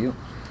MCU.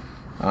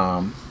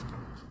 Kind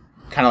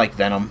of like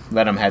Venom.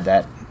 Venom had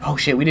that. Oh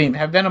shit, we didn't even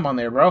have Venom on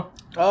there, bro.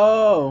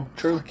 Oh,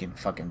 true.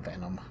 Fucking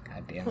Venom.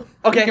 God damn it.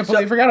 Okay, I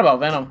completely so- forgot about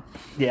Venom.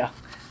 Yeah.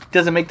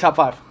 Does it make top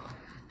 5?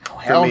 Oh, For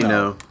hell me,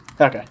 no.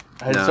 Okay.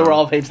 No. So we're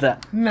all page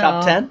that. No.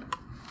 Top 10?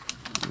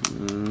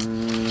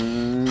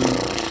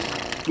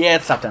 Yeah,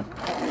 it's top 10.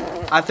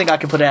 I think I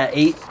could put it at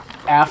 8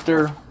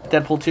 after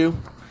Deadpool 2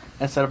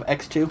 instead of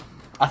X2.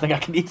 I think I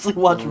can easily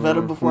watch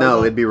Venom before No,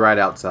 that. it'd be right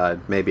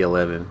outside. Maybe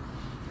 11.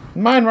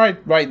 Mine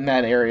right in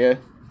that area.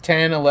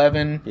 10,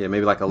 11, Yeah,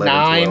 maybe like 11,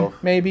 9,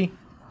 12. maybe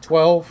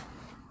 12,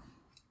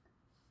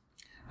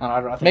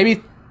 I think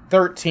maybe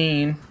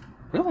 13.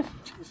 Really?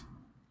 Jeez.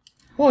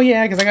 Well,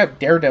 yeah, because I got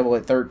Daredevil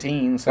at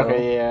 13, so...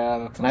 Okay, yeah.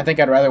 That's And I think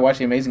I'd rather watch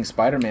the Amazing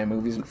Spider-Man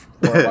movies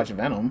before I watch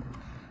Venom.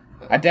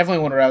 I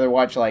definitely would rather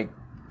watch, like,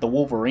 the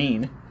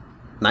Wolverine.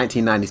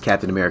 1990s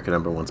Captain America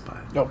 #1 spy.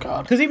 Oh,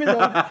 God. Because even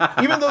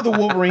though the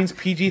Wolverine's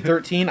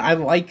PG-13, I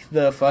like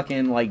the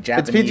fucking, like,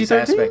 Japanese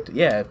PG-13? aspect.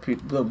 Yeah,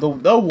 the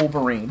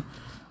Wolverine.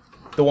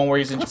 The one where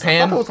he's in I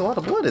Japan. thought there was a lot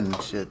of blood in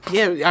this shit.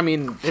 Yeah, I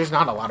mean, there's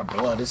not a lot of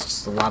blood. It's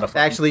just a lot of...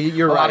 Actually,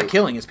 you're a right. lot of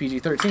killing is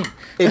PG-13.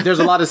 There's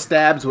a lot of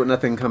stabs with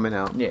nothing coming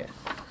out. Yeah.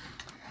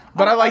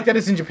 But I like that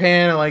it's in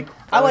Japan. I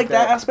like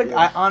that aspect. yeah.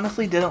 I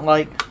honestly didn't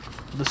like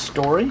the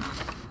story.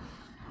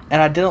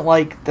 And I didn't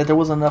like that there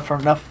wasn't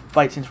enough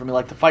fight scenes for me.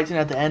 Like, the fight scene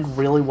at the end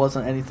really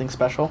wasn't anything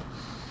special.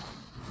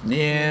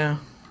 Yeah.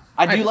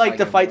 I do just like like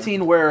the it fight more.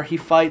 scene where he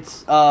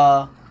fights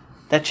that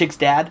chick's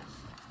dad.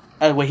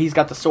 Where he's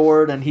got the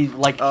sword and he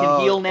like can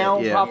Oh, heal now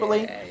yeah.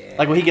 properly. Yeah.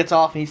 Like when he gets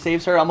off and he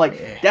saves her, I'm like,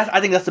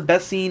 I think that's the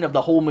best scene of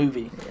the whole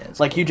movie. it's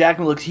Like Hugh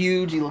Jackman looks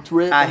huge, he looks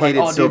ripped. I I'm like,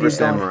 hated oh, dude, Silver he's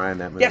gone. Samurai in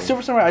that movie. Yeah,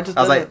 Silver Samurai. I just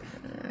I was didn't-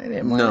 like, I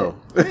didn't mind No.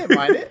 it. I didn't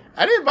mind it.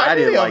 I didn't mind I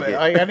didn't any like of it. it.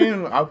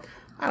 Like,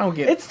 I don't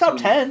get. it's top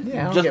 10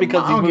 Yeah, I don't just get,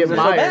 because I these don't get movies are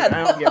so mired. bad.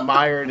 I don't get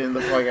mired in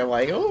the fucking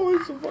like, oh,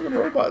 it's a fucking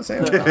robot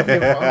Santa. I don't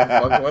give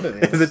a fuck what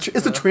it is.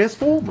 it's a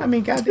transformer. I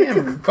mean,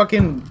 goddamn,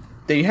 fucking.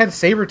 They had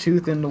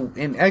Sabretooth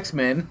in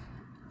X-Men,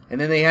 and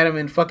then they had him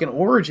in fucking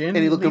Origin, And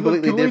he looked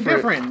completely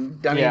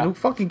different. I mean, Yeah. who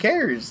fucking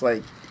cares?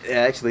 Like,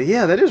 Actually,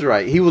 yeah, that is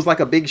right. He was like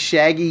a big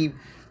shaggy,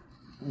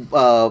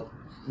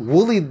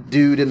 woolly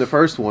dude in the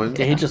first one.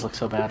 Yeah, he just looks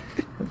so bad.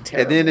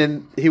 And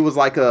then he was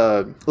like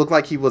looked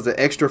like he was an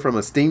extra from a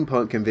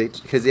steampunk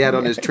conviction because he had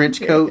on his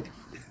trench coat.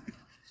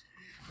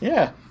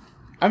 yeah,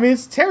 I mean,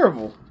 it's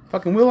terrible.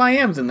 Fucking Will I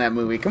Am's in that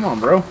movie. Come on,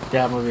 bro.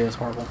 Yeah, that movie is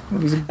horrible.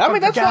 He's a I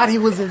mean, that's God, why, he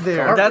was in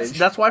there. Garbage.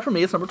 that's why for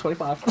me it's number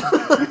 25.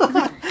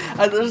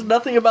 There's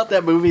nothing about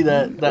that movie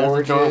that is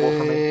enjoyable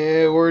for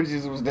me.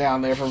 Origins was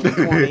down there from the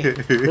 20.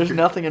 There's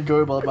nothing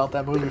enjoyable about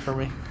that movie for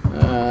me.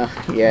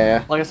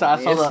 Yeah. Like I said,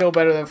 I saw It's the. still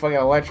better than fucking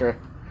Electra.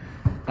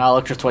 No,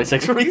 Electra's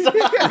 26 for me. Yeah,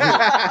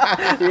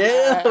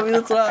 I mean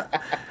that's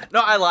not.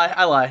 No, I lie.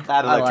 I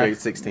had lie. Electra at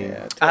 16.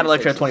 I had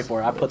Electra at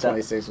 24. I put that.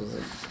 26 was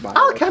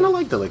I kind of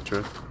liked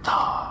Electra.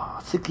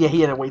 Yeah,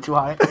 he had it way too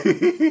high.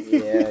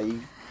 Yeah.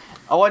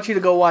 I want you to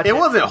go watch. It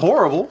wasn't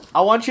horrible.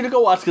 I want you to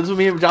go watch because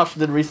me and Josh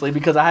did recently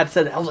because I had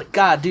said it. I was like,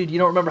 God, dude, you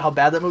don't remember how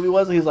bad that movie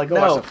was? And he's like, Go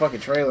No, watch the fucking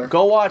trailer.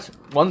 go watch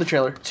one the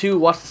trailer, two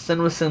watch the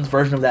CinemaSins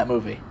version of that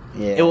movie.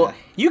 Yeah. It will.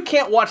 You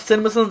can't watch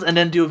CinemaSins and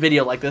then do a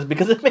video like this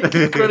because it makes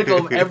it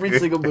critical of every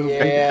single movie.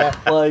 Yeah.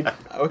 Like,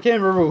 I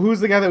can't remember who's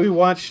the guy that we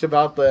watched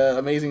about the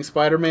Amazing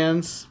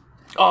Spider-Mans.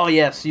 oh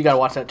yes, you gotta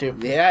watch that too.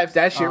 Yeah, if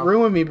that shit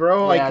ruined me,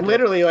 bro. Like yeah, I did.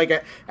 literally,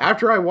 like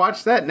after I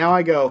watched that, now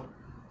I go,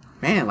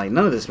 man, like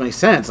none of this makes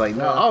sense. Like,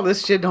 no, all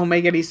this shit don't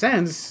make any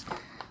sense.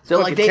 So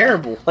fucking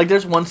terrible. Like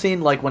there's one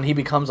scene like when he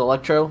becomes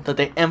Electro that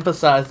they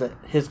emphasize that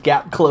his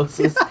gap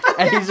closes,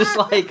 and he's just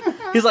like,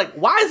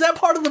 why is that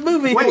part of the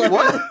movie? Wait, Like,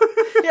 what?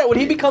 Yeah, when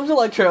he becomes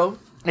Electro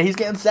and he's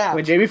getting zapped.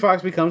 When Jamie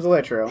Foxx becomes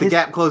Electro. The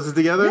gap closes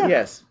together.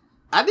 Yes.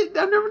 I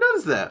never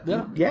noticed that.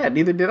 Yeah. Yeah,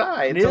 neither did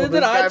I. Neither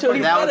did I until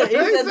he said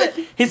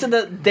it. He said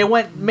that they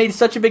made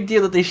such a big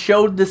deal that they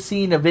showed the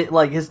scene of it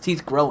like his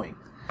teeth growing.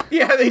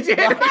 Yeah, they did.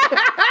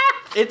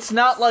 It's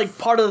not like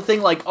part of the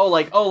thing like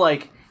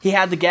he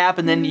had the gap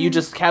and then you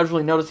just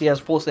casually notice he has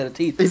a full set of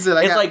teeth. He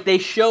said, it's like they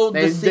showed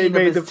the scene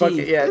of his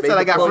teeth. yeah. They they said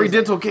I got free closed it.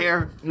 dental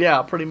care.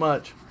 Yeah, pretty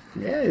much.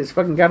 Yeah, he's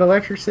fucking got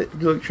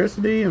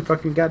electricity and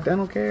fucking got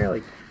dental care.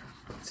 Like,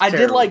 I did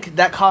terrible. like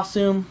that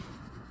costume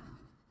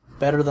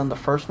better than the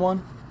first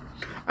one.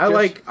 I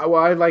like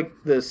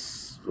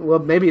this. Well,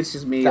 maybe it's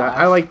just me.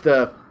 I like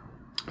the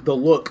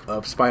look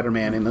of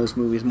Spider-Man in those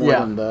movies more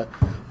Yeah.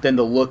 than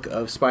the look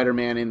of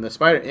Spider-Man in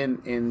the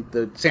in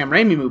the Sam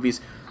Raimi movies,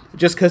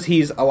 just because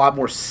he's a lot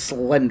more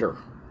slender.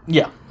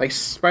 Yeah. Like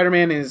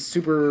Spider-Man is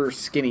super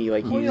skinny.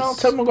 Like Well, he's, you know,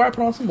 Tobey Maguire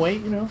put on some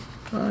weight, you know.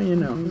 well, you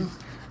know.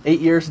 8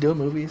 years doing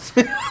movies.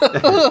 He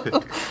put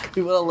on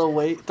a little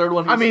weight. Third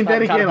one. I mean,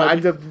 then kind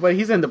again, of but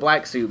he's in the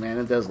black suit, man.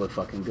 It does look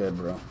fucking good,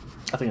 bro.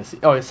 I think it's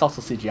it's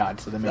also CGI,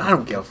 so they made. I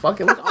don't give a fuck.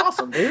 It looks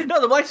awesome, dude.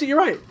 No, the black suit. You're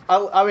right.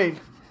 I mean,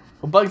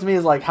 what bugs me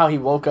is like how he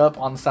woke up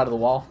on the side of the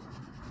wall.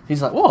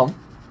 He's like, "Well,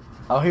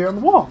 I'm out here on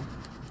the wall."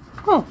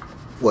 Huh.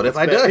 What if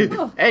I died?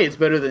 Hey, it's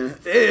better than.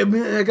 Hey,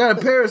 man, I got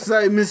a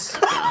parasite, Miss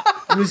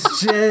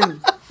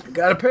Chen. I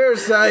got a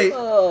parasite.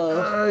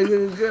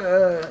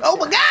 Oh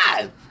my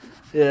god!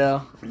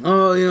 Yeah.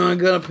 Oh, you know, I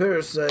got a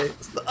parasite.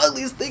 It's the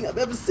ugliest thing I've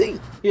ever seen.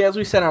 Yeah, as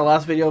we said in our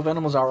last video,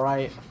 Venom was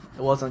alright.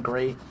 It wasn't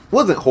great. It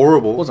wasn't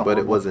horrible, Wasn't but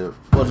horrible. it It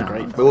wasn't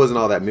great. It wasn't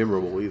all that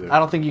memorable either. I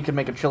don't think you could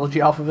make a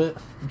trilogy off of it,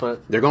 but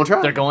They're gonna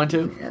try. they're going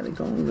to. Yeah,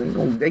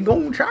 they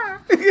gonna try.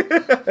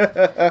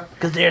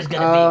 Because there's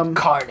gonna be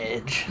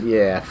carnage.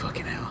 Yeah,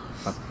 fucking hell.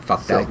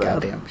 Fuck So that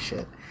bad. goddamn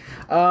shit.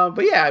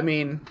 But yeah, I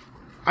mean,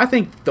 I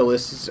think the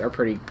lists are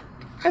pretty.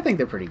 I think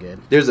they're pretty good.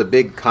 There's a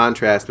big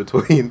contrast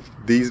between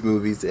these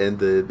movies and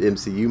the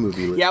MCU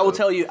movie list. Yeah, I will though.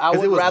 tell you, I 'Cause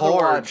would it was rather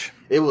hard. watch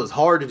It was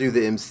hard to do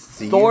the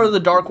MCU. Thor: The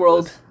Dark movie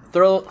World. list.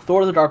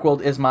 Thor: The Dark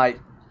World is my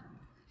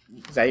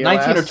Is that your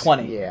 19 or last?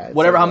 20. Yeah. it's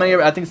Whatever, a how many?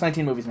 lot. I think it's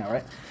 19 movies now,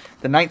 right?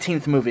 The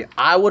 19th movie.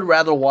 I would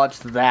rather watch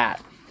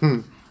that.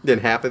 Then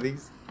half of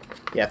these.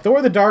 Yeah,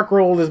 Thor: The Dark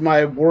World is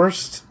my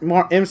worst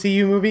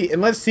MCU movie, and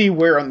let's see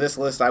where on this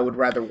list I would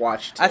rather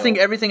watch. I think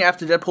everything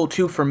after Deadpool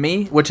 2 for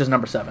me, which is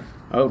number 7.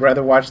 I would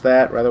rather watch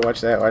that. Rather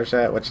watch that. Watch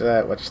that. Watch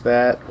that. Watch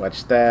that.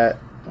 Watch that.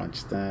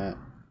 Watch that.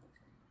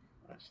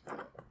 Watch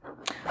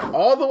that.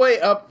 All the way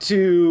up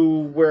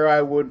to where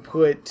I would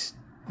put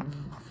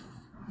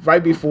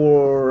right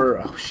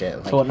before. Oh shit!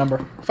 Like So what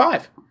number?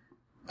 5.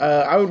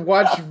 I would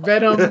watch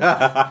Venom.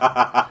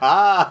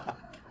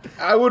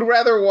 I would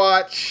rather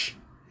watch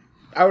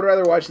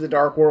The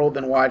Dark World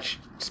than watch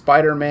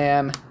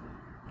Spider-Man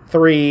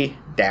 3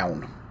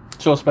 Down.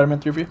 So Spider-Man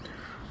 3 for you?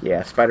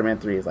 Yeah, Spider-Man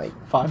 3 is like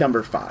Five?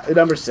 number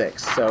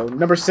 6. So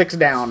number 6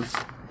 down.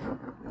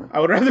 I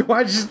would rather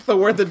watch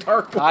Thor: The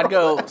Dark World.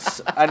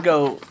 I'd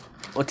go.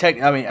 Well,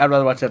 I'd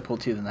rather watch Deadpool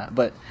 2 than that.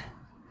 But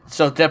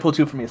so Deadpool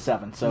 2 for me is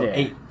 7. So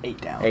Yeah. 8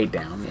 down. 8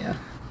 down, yeah.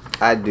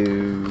 I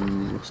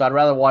do. So I'd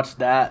rather watch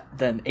that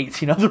than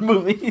 18 other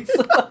movies.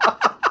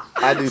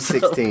 I do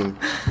 16.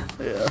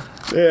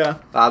 Yeah.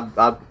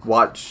 I'd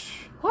watch.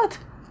 What?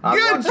 I'd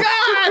Good watch-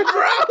 God,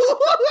 bro!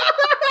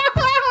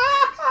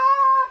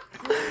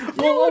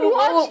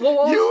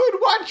 You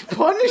would watch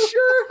Punisher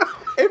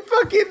and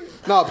fucking.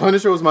 No,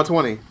 Punisher was my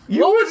 20.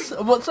 He'd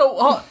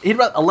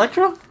rather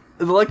Elektra?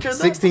 Is Elektra in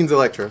that? 16's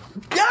Elektra.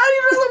 God,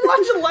 he'd rather watch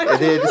I Elektra.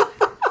 did.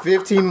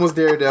 15 was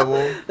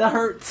Daredevil. That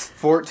hurts.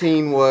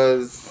 14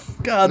 was.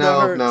 God,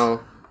 that hurts.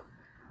 No.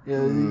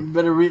 Yeah, you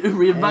better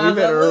revise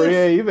that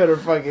list. You better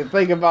fucking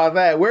think about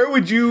that. Where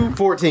would you?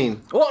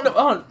 14. Well,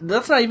 no,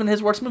 that's not even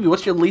his worst movie.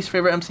 What's your least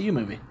favorite MCU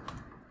movie?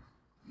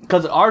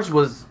 Because ours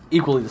was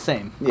equally the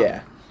same.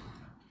 Yeah.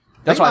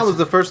 That's why why I it was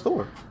the first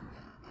Thor.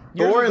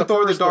 Yours Thor was and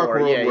Thor: The first Dark Thor.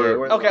 World Yeah, were.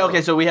 we're-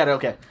 Okay, so we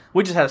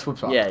just had a swoop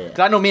spot. Yeah, yeah. Because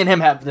I know me and him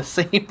have the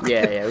same.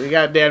 Yeah, we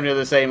got damn near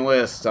the same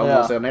list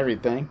almost Yeah. on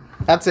everything.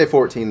 I'd say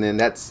 14 then.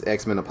 That's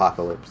X-Men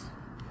Apocalypse.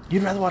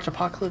 You'd rather watch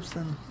Apocalypse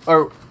than,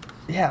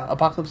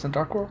 Apocalypse than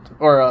Dark World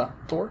or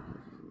Thor?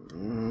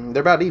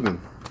 They're about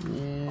even.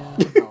 Yeah.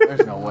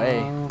 There's no way.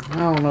 I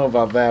don't know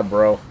about that,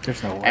 bro.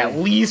 There's no way. At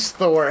least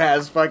Thor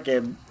has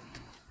fucking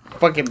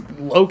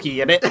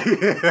Loki in it.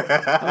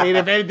 I mean,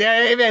 if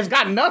it's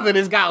got nothing,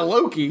 it's got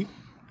Loki.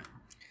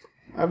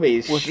 I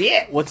mean,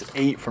 shit. What's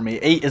 8 for me?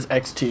 8 is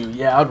X2.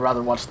 Yeah, I'd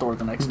rather watch Thor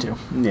than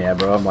X2. Yeah,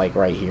 bro, I'm like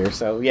right here.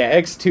 So yeah,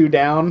 X2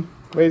 down,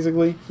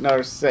 basically.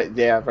 No,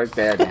 yeah, right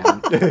there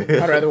down.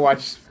 I'd rather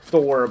watch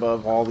Thor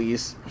above all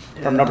these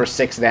from number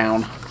 6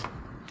 down.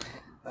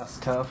 That's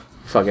tough.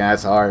 Fucking,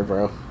 that's hard,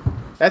 bro.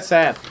 That's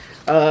sad.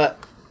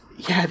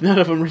 Yeah, none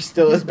of them are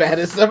still as bad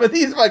as some of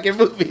these fucking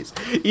movies.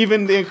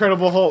 Even The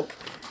Incredible Hulk.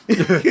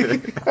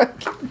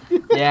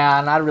 Yeah,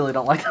 and I really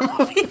don't like that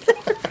movie either.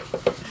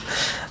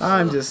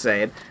 I'm just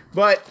saying.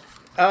 But,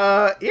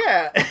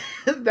 yeah,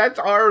 that's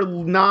our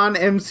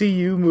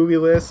non-MCU movie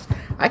list.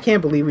 I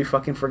can't believe we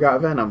fucking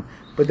forgot Venom.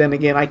 But then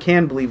again, I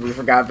can believe we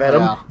forgot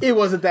Venom. Yeah. It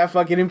wasn't that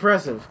fucking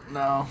impressive.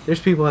 No.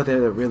 There's people out there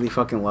that really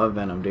fucking love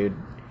Venom, dude.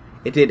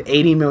 It did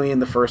 80 million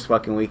the first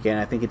fucking weekend.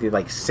 I think it did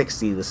like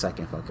 60 the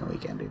second fucking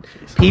weekend, dude.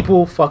 Jeez.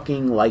 People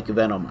fucking like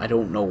Venom. I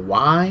don't know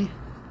why.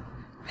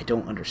 I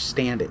don't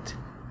understand it.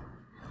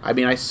 I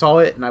mean, I saw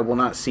it and I will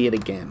not see it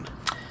again.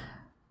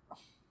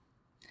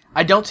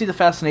 I don't see the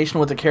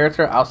fascination with the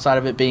character outside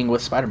of it being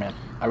with Spider-Man.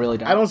 I really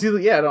don't. I don't see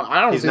the I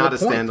don't He's see not the a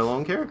point.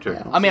 standalone character.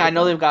 Yeah. I mean, I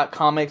know they've got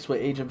comics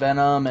with Age of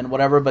Venom and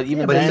whatever, but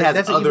even But he then, has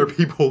that's other even-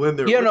 people in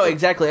there. yeah, with no, him.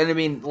 exactly. And I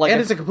mean, like, And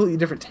it's a completely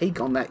different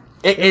take on that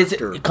it is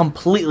character. a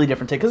completely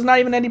different take because it's not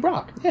even Eddie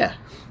Brock. Yeah.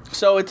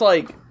 So it's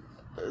like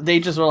they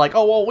just were like,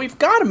 oh well, we've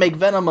got to make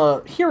Venom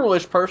a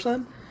hero-ish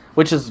person,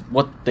 which is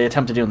what they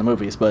attempt to do in the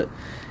movies. But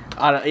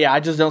I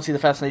just don't see the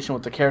fascination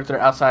with the character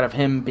outside of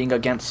him being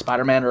against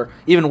Spider-Man or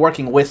even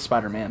working with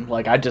Spider-Man.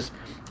 Like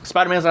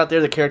Spider-Man's not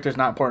there. The character's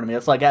not important to me.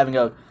 It's like having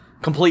a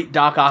complete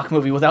Doc Ock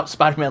movie without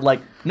Spider-Man.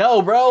 Like,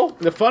 no, bro.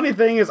 The funny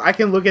thing is, I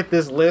can look at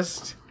this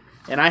list,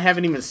 and I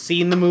haven't even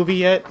seen the movie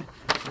yet.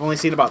 I've only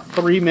seen about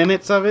 3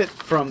 minutes of it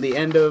from the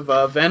end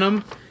of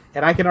Venom,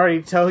 and I can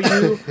already tell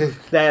you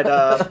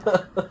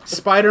that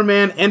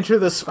Spider-Man Enter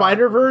the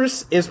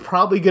Spider-Verse is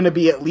probably going to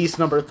be at least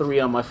number 3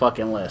 on my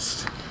fucking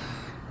list.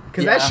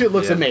 Because that Yeah. shit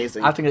looks Yeah.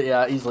 amazing. I think,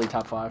 easily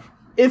top 5.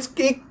 It's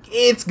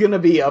going to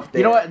be up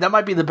there. You know what? That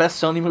might be the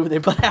best Sony movie they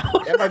put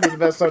out. That might be the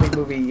best Sony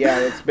movie,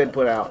 that's been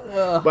put out.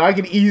 But I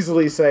can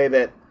easily say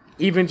that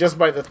even just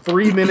by the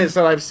 3 minutes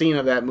that I've seen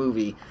of that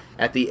movie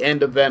at the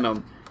end of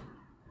Venom,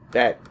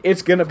 that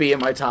it's gonna be in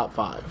my top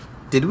 5.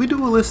 Did we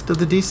do a list of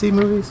the DC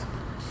movies?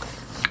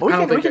 We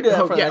can do that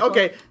for the next one.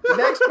 okay. The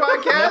next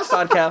Next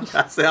podcast.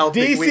 podcast.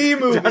 DC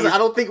movies. I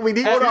don't think we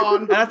need. Hold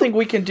on. And I think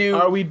we can do.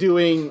 Are we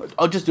doing?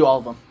 I'll just do all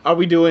of them. Are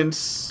we doing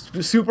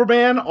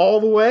Superman all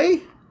the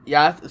way?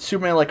 Yeah,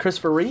 Superman like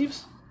Christopher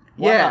Reeves.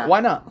 Yeah.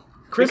 Why not? Because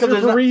Christopher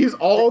there's not- Reeves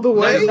all the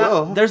way. There's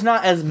Well. not, there's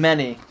not as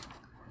many.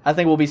 I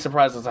think we'll be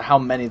surprised as to how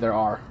many there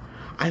are.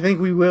 I think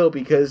we will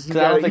because you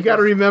 'Cause I don't got think to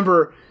that's-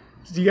 remember.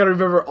 You got to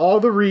remember all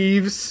the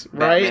Reeves,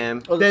 right?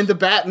 Batman. Oh, Then the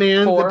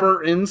Batman, 4. the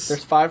Burtons.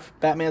 There's 5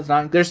 Batmans,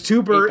 9. There's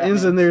 2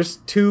 Burtons Batmans. and there's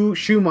 2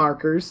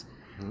 Schumachers.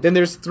 Then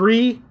there's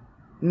 3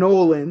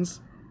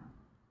 Nolans.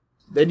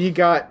 Then you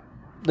got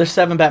There's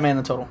 7 Batman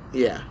in total.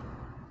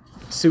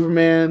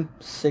 Superman.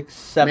 6,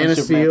 7 Man of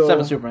Superman. Steel.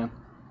 7 Superman.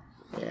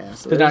 Yeah,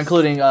 so They're not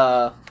including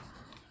the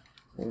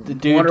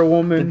dude. Wonder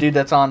Woman. The dude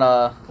that's on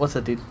what's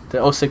that dude?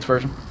 The 06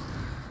 version.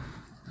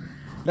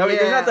 No,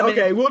 there's not that many.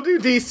 Okay, we'll do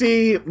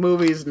DC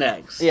movies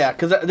next. Yeah,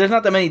 because there's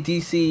not that many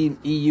DC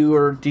EU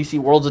or DC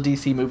Worlds of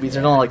DC movies.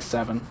 There's only like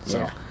 7. So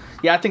Yeah.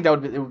 yeah, I think that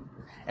would be.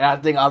 And I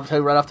think I'll tell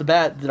you right off the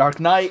bat, The Dark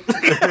Knight.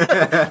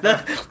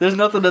 There's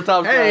nothing to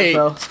top Hey,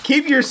 that. So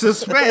keep your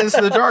suspense.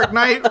 The Dark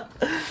Knight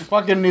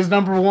fucking is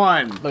number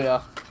 1. but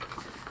yeah,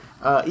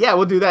 Yeah,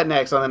 we'll do that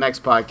next on the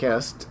next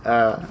podcast.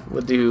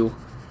 We'll do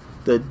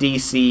the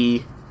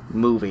DC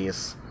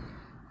movies.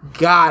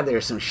 God,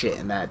 there's some shit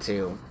in that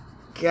too.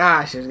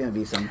 Gosh, there's gonna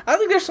be some. I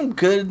think there's some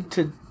good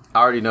to I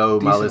already know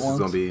my Decent list ones. is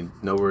gonna be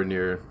nowhere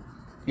near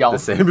y'all. the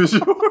same as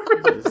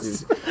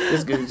yours.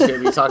 This dude's gonna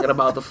be talking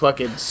about the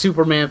fucking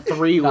Superman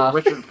 3 Nah.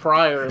 with Richard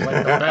Pryor is like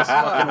the best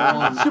fucking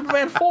one.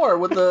 Superman 4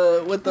 with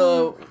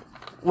the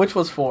which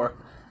was 4?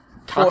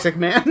 Toxic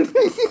Man.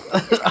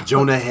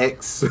 Jonah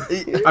Hex.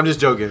 I'm just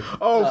joking.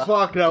 Oh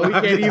fuck no, we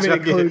can't even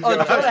joking. include. Oh,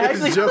 Jonah. Jonah I'm Hex.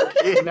 just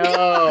joking.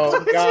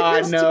 No,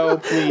 God, no,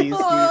 please, dude.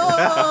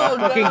 Oh,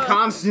 Fucking God.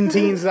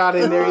 Constantine's not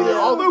in there either.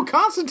 Although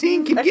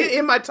Constantine can get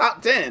in my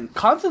top 10.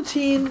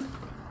 Constantine.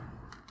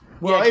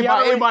 Well,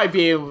 Yeah, it might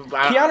be.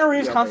 Keanu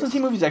Reeves'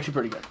 Constantine movie is actually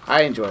pretty good.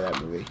 I enjoy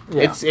that movie.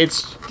 Yeah. It's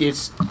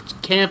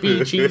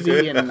campy,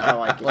 cheesy, and I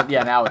like it.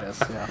 Yeah, now it is.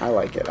 Yeah. I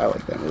like it. I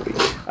like that movie.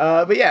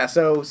 But yeah,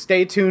 so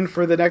stay tuned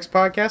for the next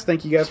podcast.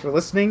 Thank you guys for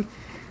listening.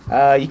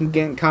 You can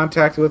get in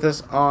contact with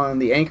us on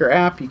the Anchor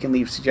app. You can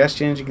leave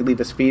suggestions. You can leave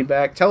us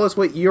feedback. Tell us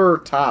what your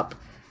top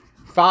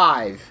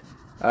 5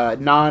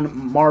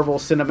 non-Marvel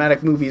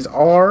cinematic movies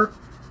are.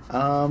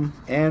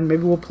 And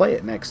maybe we'll play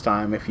it next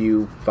time if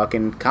you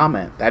fucking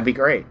comment. That'd be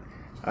great.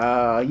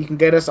 You can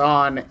get us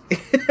on...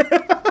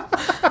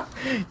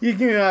 You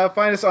can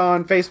find us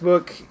on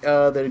Facebook.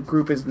 The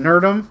group is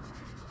Nerdum.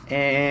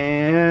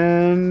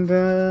 And,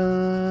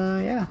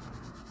 yeah.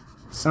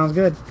 Sounds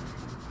good.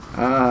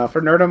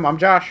 For Nerdum, I'm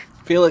Josh.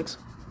 Felix.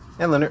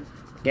 And Leonard.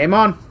 Game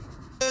on.